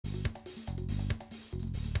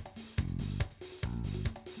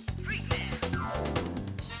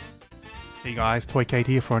Hey guys, Toykade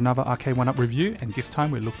here for another Arcade1up review, and this time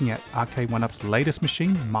we're looking at Arcade1up's latest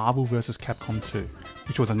machine, Marvel vs. Capcom 2,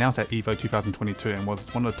 which was announced at EVO 2022 and was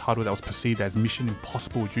one of the titles that was perceived as mission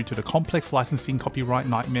impossible due to the complex licensing copyright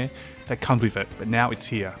nightmare that comes with it, but now it's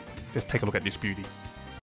here. Let's take a look at this beauty.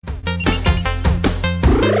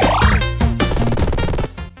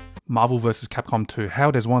 Marvel vs. Capcom 2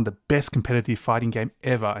 hailed as one of the best competitive fighting game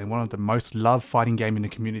ever and one of the most loved fighting game in the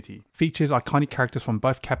community. Features iconic characters from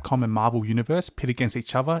both Capcom and Marvel universe pit against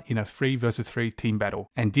each other in a 3 vs 3 team battle,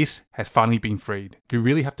 and this has finally been freed. We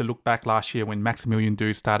really have to look back last year when Maximilian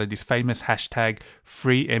Dood started this famous hashtag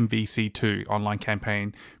FreeMVC2 online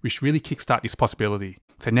campaign, which really kickstarted this possibility.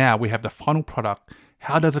 So now we have the final product.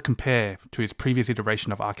 How does it compare to its previous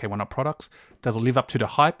iteration of Arcade1up products? Does it live up to the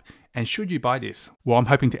hype? And should you buy this? Well, I'm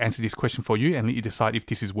hoping to answer this question for you and let you decide if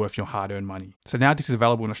this is worth your hard-earned money. So now this is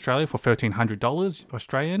available in Australia for $1,300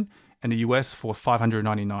 Australian and the US for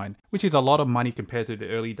 $599, which is a lot of money compared to the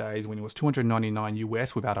early days when it was $299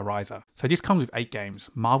 US without a riser. So this comes with 8 games: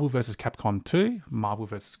 Marvel vs. Capcom 2, Marvel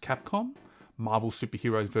vs. Capcom, Marvel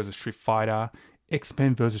Superheroes vs. Street Fighter,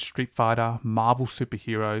 X-Men vs. Street Fighter, Marvel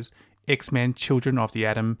Superheroes, X-Men Children of the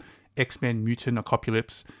Atom, X-Men Mutant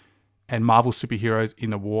Apocalypse, and Marvel Superheroes in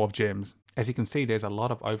the War of Gems. As you can see, there's a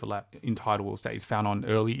lot of overlap in titles that is found on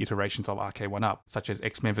early iterations of Arcade1up, such as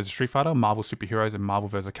X-Men vs. Street Fighter, Marvel Superheroes, and Marvel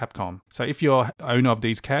vs. Capcom. So if you're owner of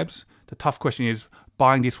these cabs, the tough question is,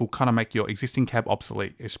 buying this will kind of make your existing cab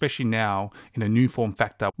obsolete, especially now in a new form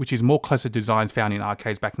factor, which is more closer to designs found in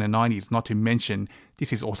arcades back in the 90s, not to mention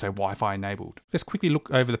this is also Wi-Fi enabled. Let's quickly look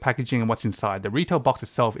over the packaging and what's inside. The retail box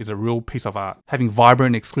itself is a real piece of art, having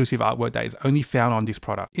vibrant exclusive artwork that is only found on this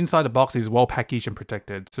product. Inside the box is well packaged and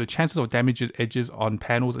protected, so the chances of damaged edges on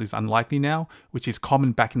panels is unlikely now, which is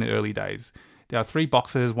common back in the early days. There are 3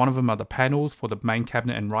 boxes, one of them are the panels for the main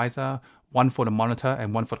cabinet and riser, one for the monitor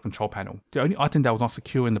and one for the control panel. The only item that was not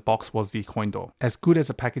secure in the box was the coin door. As good as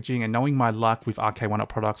the packaging and knowing my luck with Arcade1up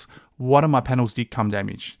products, one of my panels did come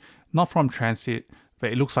damaged. Not from transit,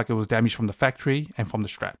 but it looks like it was damaged from the factory and from the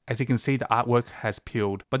strap. As you can see, the artwork has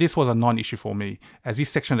peeled, but this was a non-issue for me, as this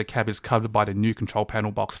section of the cab is covered by the new control panel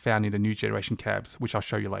box found in the new generation cabs, which I'll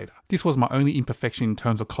show you later. This was my only imperfection in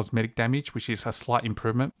terms of cosmetic damage, which is a slight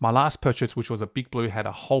improvement. My last purchase, which was a Big Blue, had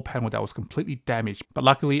a whole panel that was completely damaged, but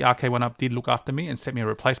luckily Arcade1up did look after me and sent me a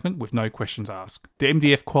replacement with no questions asked. The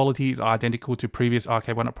MDF quality is identical to previous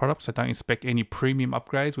Arcade1up products, so don't expect any premium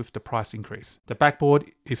upgrades with the price increase. The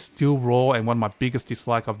backboard is still raw and one of my biggest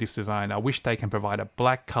dislike of this design. I wish they can provide a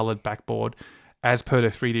black colored backboard as per the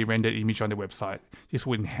 3D rendered image on their website. This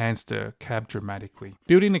would enhance the cab dramatically.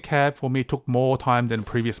 Building the cab for me took more time than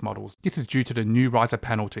previous models. This is due to the new riser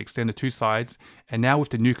panel to extend the 2 sides, and now with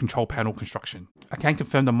the new control panel construction. I can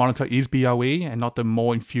confirm the monitor is BOE and not the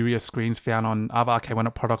more inferior screens found on other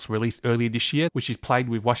Arcade1up products released earlier this year, which is plagued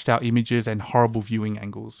with washed out images and horrible viewing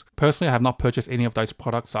angles. Personally, I have not purchased any of those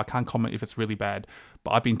products, so I can't comment if it's really bad,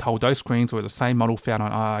 but I've been told those screens were the same model found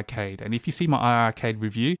on iArcade, and if you see my iArcade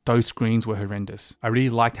review, those screens were horrendous. I really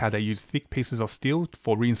liked how they used thick pieces of steel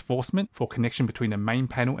for reinforcement for connection between the main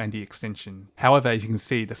panel and the extension. However, as you can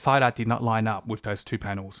see, the side art did not line up with those 2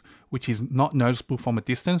 panels, which is not noticeable from a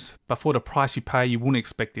distance, but for the price you pay, you wouldn't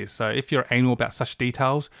expect this. So if you're anal about such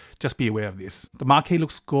details, just be aware of this. The marquee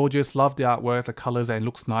looks gorgeous, love the artwork, the colors, and it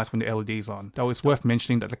looks nice when the LED's on. Though it's worth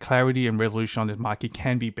mentioning that the clarity and resolution on the marquee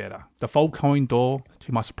can be better. The fold coin door,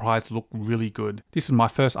 to my surprise, looked really good. This is my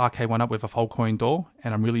first Arcade1up with a fold coin door,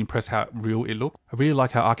 and I'm really impressed how real it looked. I really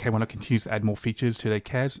like how Arcade1up continues to add more features to their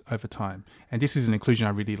cabs over time, and this is an inclusion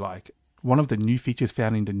I really like. One of the new features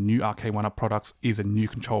found in the new Arcade1up products is a new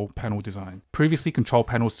control panel design. Previously, control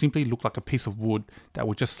panels simply looked like a piece of wood that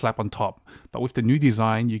would just slap on top, but with the new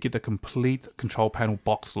design, you get the complete control panel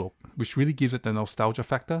box look, which really gives it the nostalgia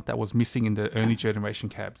factor that was missing in the early generation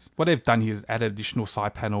cabs. What they've done here is added additional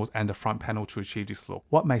side panels and the front panel to achieve this look.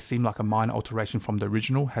 What may seem like a minor alteration from the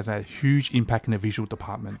original has had a huge impact in the visual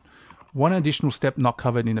department. One additional step not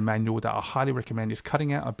covered in the manual that I highly recommend is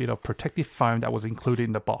cutting out a bit of protective foam that was included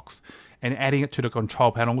in the box and adding it to the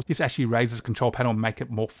control panel. This actually raises the control panel and make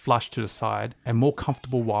it more flush to the side and more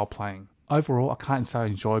comfortable while playing. Overall, I can't say I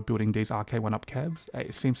enjoy building these Arcade1up cabs.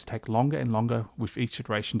 It seems to take longer and longer with each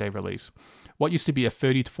iteration they release. What used to be a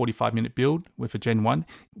 30 to 45 minute build with a Gen 1,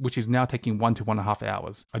 which is now taking 1 to 1.5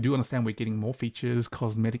 hours. I do understand we're getting more features,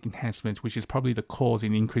 cosmetic enhancements, which is probably the cause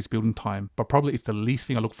in increased building time, but probably it's the least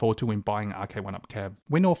thing I look forward to when buying an Arcade1up cab.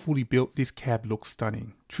 When all fully built, this cab looks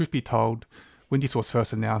stunning. Truth be told, When this was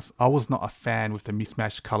first announced, I was not a fan with the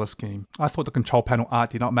mismatched color scheme. I thought the control panel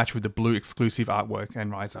art did not match with the blue exclusive artwork and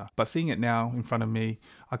riser. But seeing it now in front of me,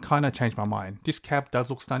 I kind of changed my mind. This cab does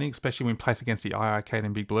look stunning, especially when placed against the Arcade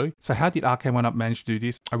and Big Blue. So how did Arcade1up manage to do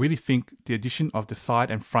this? I really think the addition of the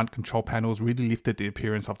side and front control panels really lifted the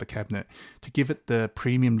appearance of the cabinet to give it the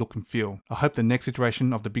premium look and feel. I hope the next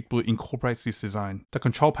iteration of the Big Blue incorporates this design. The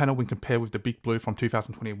control panel, when compared with the Big Blue from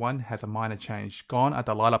 2021, has a minor change. Gone are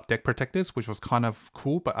the light up deck protectors, which was kind of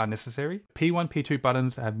cool but unnecessary. P1, P2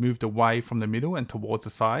 buttons have moved away from the middle and towards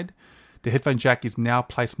the side. The headphone jack is now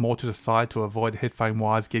placed more to the side to avoid headphone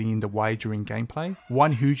wires getting in the way during gameplay.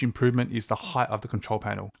 One huge improvement is the height of the control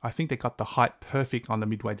panel. I think they got the height perfect on the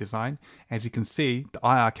midway design. As you can see, the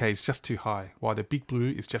IRK is just too high, while the Big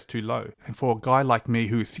Blue is just too low. And for a guy like me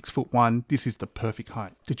who is 6'1", this is the perfect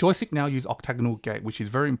height. The joystick now use octagonal gate, which is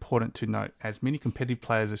very important to note, as many competitive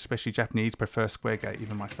players, especially Japanese, prefer square gate,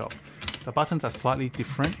 even myself. The buttons are slightly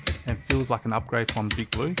different and feels like an upgrade from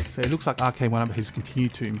Big Blue. So it looks like Arcade1up has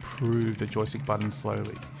continued to improve the joystick buttons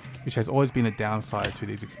slowly, which has always been a downside to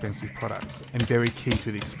these expensive products and very key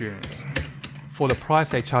to the experience. For the price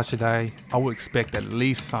they charge today, I would expect at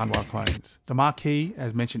least Sanwa clones. The marquee,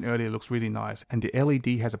 as mentioned earlier, looks really nice, and the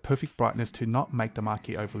LED has a perfect brightness to not make the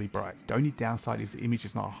marquee overly bright. The only downside is the image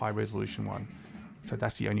is not a high resolution one. So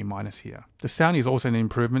that's the only minus here. The sound is also an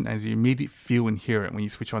improvement, as you immediately feel and hear it when you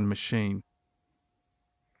switch on the machine.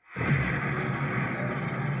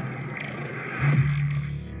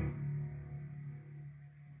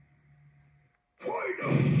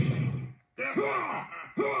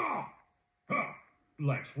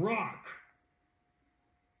 Let's rock!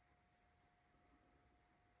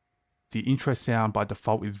 The intro sound by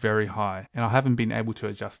default is very high, and I haven't been able to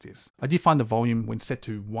adjust this. I did find the volume when set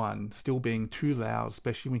to 1 still being too loud,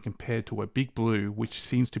 especially when compared to a Big Blue, which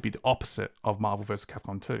seems to be the opposite of Marvel vs.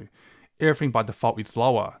 Capcom 2. Everything by default is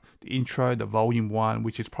lower. The intro, the volume 1,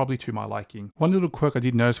 which is probably to my liking. One little quirk I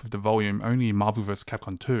did notice with the volume, only in Marvel vs.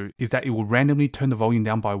 Capcom 2, is that it will randomly turn the volume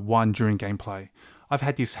down by 1 during gameplay. I've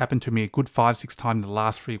had this happen to me a good 5-6 times in the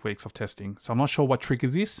last 3 weeks of testing, so I'm not sure what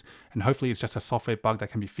triggers this, and hopefully it's just a software bug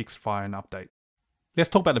that can be fixed via an update. Let's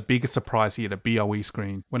talk about the biggest surprise here, the BOE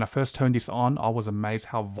screen. When I first turned this on, I was amazed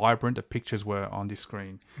how vibrant the pictures were on this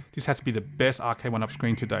screen. This has to be the best Arcade1up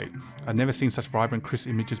screen to date. I've never seen such vibrant, crisp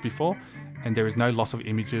images before, and there is no loss of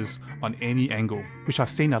images on any angle, which I've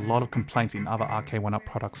seen a lot of complaints in other Arcade1up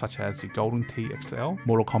products such as the Golden Tee XL,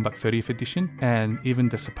 Mortal Kombat 30th edition, and even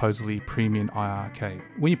the supposedly premium IRK.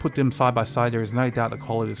 When you put them side by side, there is no doubt the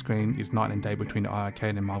quality of the screen is night and day between the IRK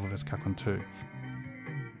and Marvel vs. Capcom 2.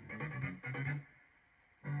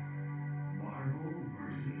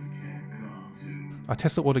 I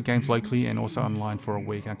tested all the games locally and also online for a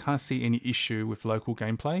week, and I can't see any issue with local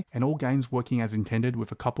gameplay, and all games working as intended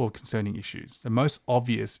with a couple of concerning issues. The most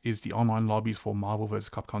obvious is the online lobbies for Marvel vs.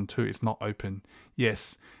 Capcom 2 is not open.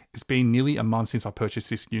 Yes, it's been nearly a month since I purchased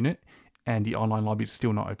this unit, and the online lobby is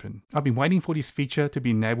still not open. I've been waiting for this feature to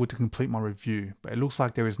be enabled to complete my review, but it looks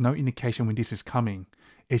like there is no indication when this is coming.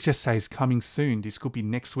 It just says coming soon. This could be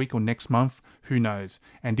next week or next month, who knows?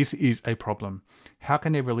 And this is a problem. How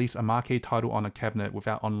can they release a marquee title on a cabinet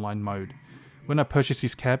without online mode? When I purchased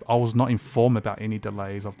this cab, I was not informed about any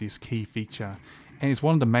delays of this key feature, and it's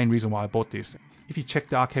one of the main reasons why I bought this. If you check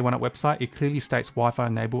the Arcade1up website, it clearly states Wi-Fi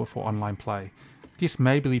enabled for online play. This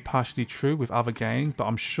may be partially true with other games, but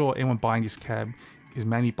I'm sure anyone buying this cab is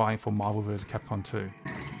mainly buying for Marvel vs. Capcom 2.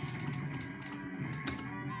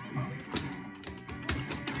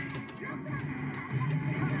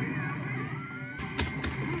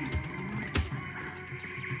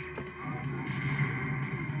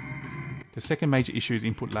 The second major issue is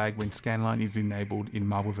input lag when scanline is enabled in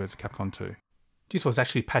Marvel vs. Capcom 2. This was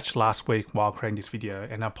actually patched last week while creating this video,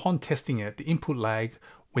 and upon testing it, the input lag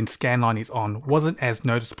when scanline is on wasn't as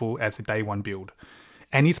noticeable as a day one build,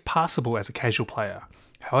 and is passable as a casual player.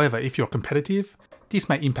 However, if you're competitive, this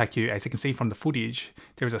may impact you. As you can see from the footage,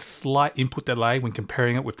 there is a slight input delay when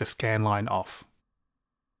comparing it with the scanline off.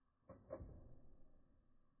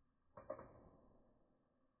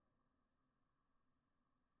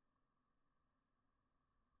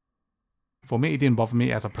 For me, it didn't bother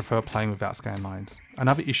me as I prefer playing without scanlines.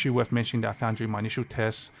 Another issue worth mentioning that I found during my initial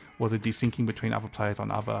tests was the desyncing between other players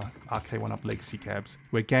on other Arcade1up legacy cabs,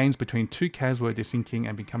 where games between two cabs were desyncing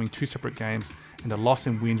and becoming two separate games, and the loss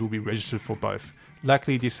and wins will be registered for both.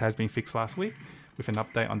 Luckily, this has been fixed last week with an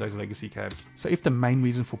update on those legacy cabs. So if the main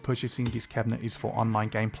reason for purchasing this cabinet is for online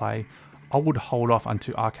gameplay, I would hold off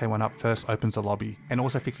until Arcade1up first opens the lobby, and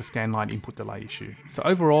also fix the scanline input delay issue. So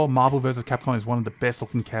overall, Marvel vs. Capcom is one of the best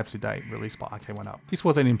looking cabs to date, released by Arcade1up. This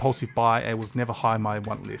was an impulsive buy and was never high on my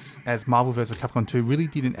want list, as Marvel vs. Capcom 2 really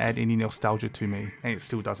didn't add any nostalgia to me, and it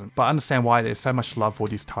still doesn't. But I understand why there's so much love for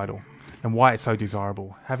this title, and why it's so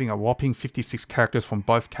desirable. Having a whopping 56 characters from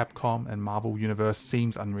both Capcom and Marvel universe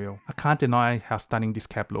seems unreal. I can't deny how stunning this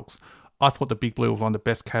cab looks. I thought the Big Blue was one of the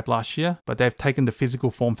best cab last year, but they've taken the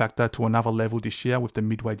physical form factor to another level this year with the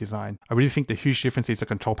midway design. I really think the huge difference is the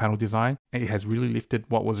control panel design, and it has really lifted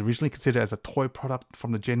what was originally considered as a toy product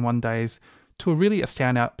from the Gen 1 days to a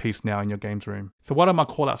standout piece now in your games room. So what are my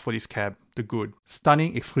callouts for this cab? The good.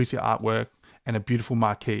 Stunning exclusive artwork and a beautiful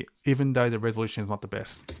marquee, even though the resolution is not the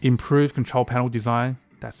best. Improved control panel design,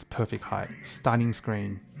 that's the perfect height. Stunning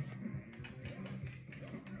screen.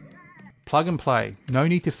 Plug and play. No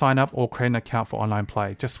need to sign up or create an account for online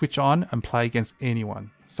play. Just switch on and play against anyone.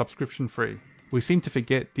 Subscription free. We seem to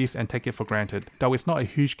forget this and take it for granted. Though it's not a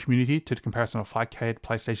huge community to the comparison of Arcade,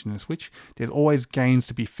 PlayStation and Switch, there's always games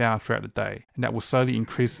to be found throughout the day, and that will slowly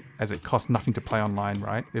increase as it costs nothing to play online,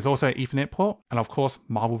 right? There's also an Ethernet port, and of course,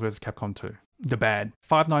 Marvel vs. Capcom 2. The bad.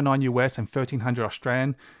 $599 US and $1,300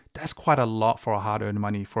 Australian. That's quite a lot for a hard-earned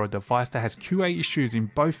money for a device that has QA issues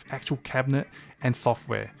in both actual cabinet and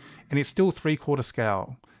software, and it's still 3/4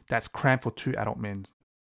 scale. That's cramped for 2 adult men.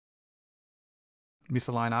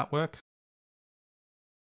 Misaligned artwork.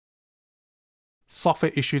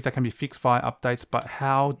 Software issues that can be fixed via updates, but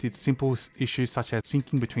how did simple issues such as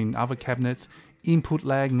syncing between other cabinets, input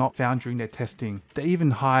lag not found during their testing? They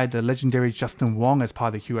even hired the legendary Justin Wong as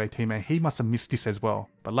part of the QA team, and he must have missed this as well.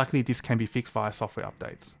 But luckily this can be fixed via software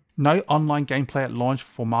updates. No online gameplay at launch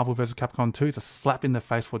for Marvel vs. Capcom 2 is a slap in the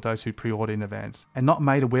face for those who pre-order in advance, and not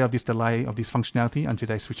made aware of this delay of this functionality until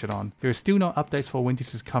they switch it on. There is still no updates for when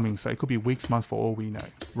this is coming, so it could be weeks, months for all we know.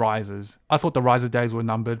 Risers. I thought the riser days were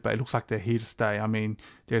numbered, but it looks like they're here to stay. I mean,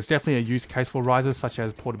 there's definitely a use case for risers such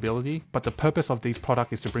as portability, but the purpose of these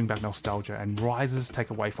products is to bring back nostalgia, and risers take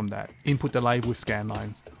away from that. Input delay with scan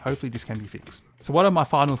lines. Hopefully this can be fixed. So what are my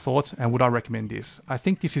final thoughts, and would I recommend this? I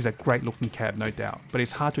think this is a great looking cab, no doubt, but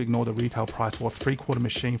it's hard to ignore the retail price for a 3/4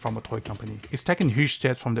 machine from a toy company. It's taken huge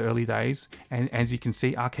steps from the early days, and as you can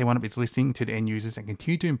see, Arcade1up is listening to the end users and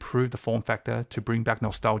continue to improve the form factor to bring back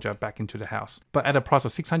nostalgia back into the house. But at a price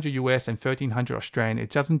of $600 US and $1,300 Australian, it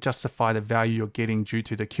doesn't justify the value you're getting due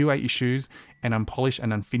to the QA issues and unpolished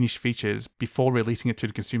and unfinished features before releasing it to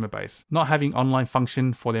the consumer base. Not having online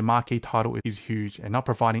function for their marquee title is huge, and not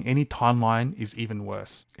providing any timeline is even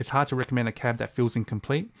worse. It's hard to recommend a cab that feels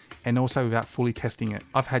incomplete, and also without fully testing it.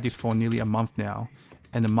 I've had this for nearly a month now,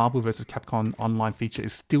 and the Marvel vs. Capcom online feature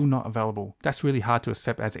is still not available. That's really hard to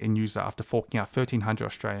accept as an end user after forking out $1,300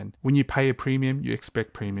 Australian. When you pay a premium, you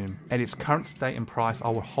expect premium. At its current state and price, I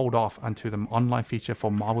will hold off until the online feature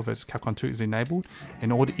for Marvel vs. Capcom 2 is enabled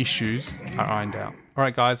and all the issues are ironed out.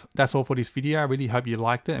 Alright guys, that's all for this video. I really hope you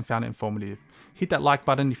liked it and found it informative. Hit that like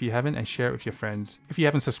button if you haven't, and share it with your friends. If you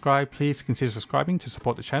haven't subscribed, please consider subscribing to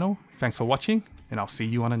support the channel. Thanks for watching, and I'll see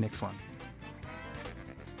you on the next one.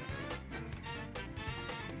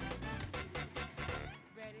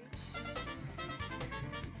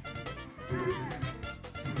 Ready?